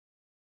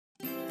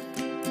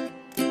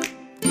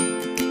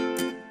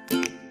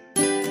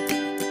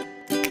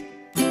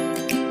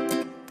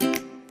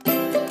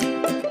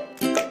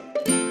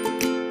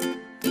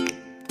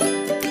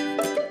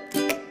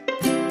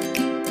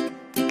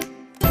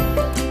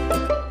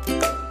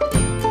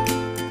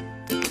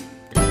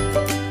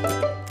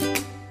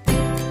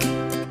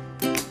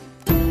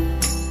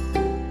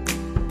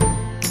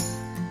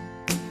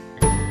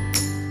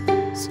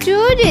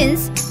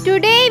Students,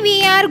 today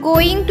we are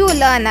going to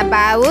learn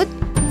about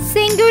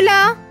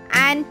singular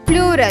and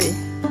plural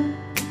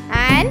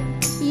and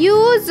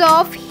use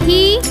of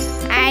he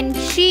and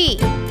she.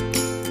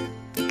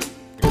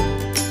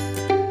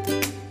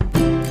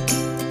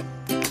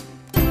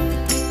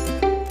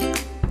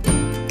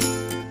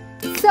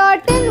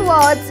 Certain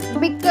words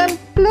become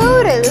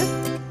plural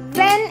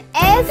when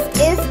s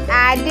is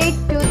added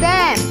to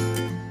them.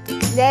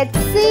 Let's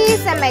see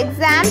some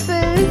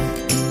examples.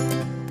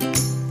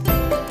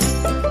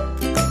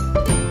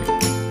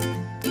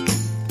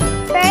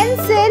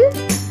 Pencil,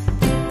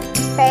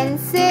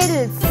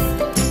 pencils.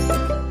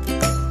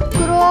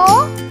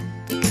 Crow,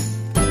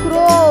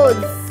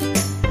 crows.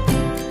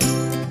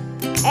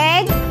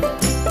 Egg,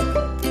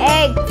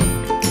 eggs.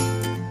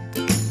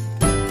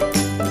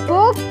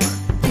 Book,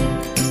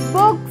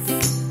 books.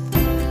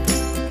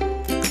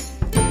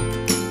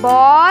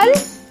 Ball,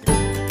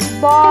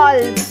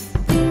 balls.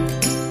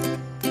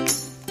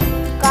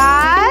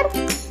 Car,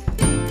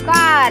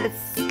 cars.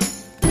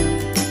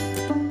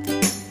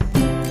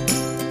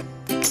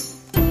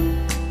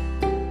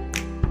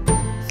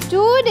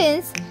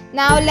 Students,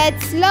 now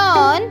let's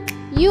learn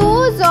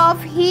use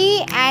of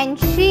he and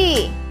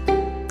she.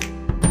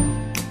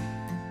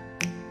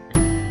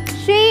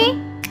 She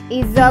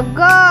is a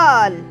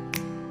girl.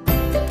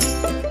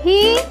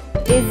 He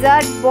is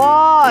a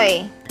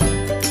boy.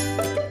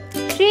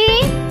 She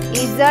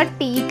is a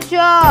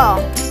teacher.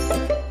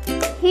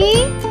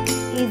 He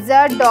is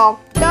a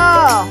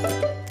doctor.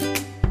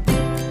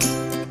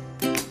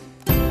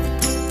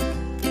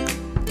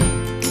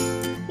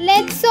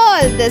 Let's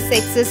solve this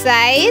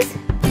exercise.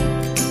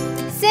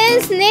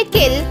 Since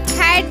Nikhil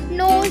had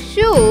no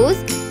shoes,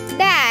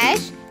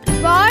 Dash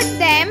bought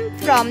them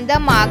from the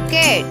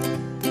market.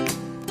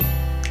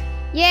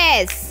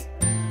 Yes,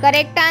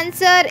 correct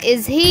answer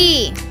is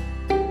he.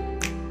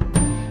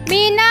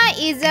 Meena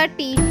is a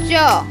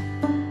teacher.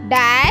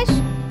 Dash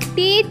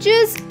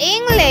teaches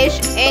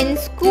English in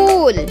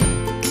school.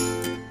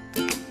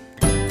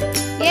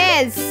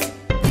 Yes,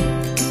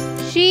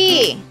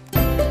 she.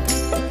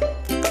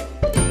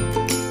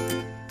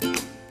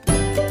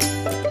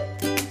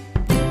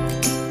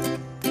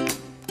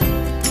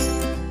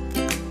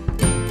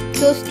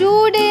 So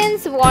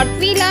students, what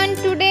we learned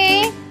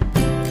today?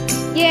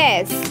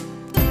 Yes,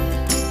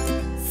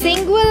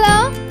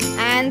 singular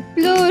and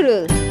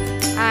plural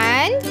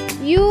and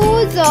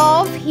use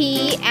of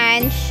he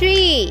and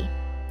she.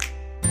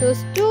 So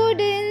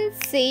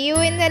students, see you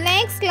in the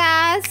next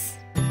class.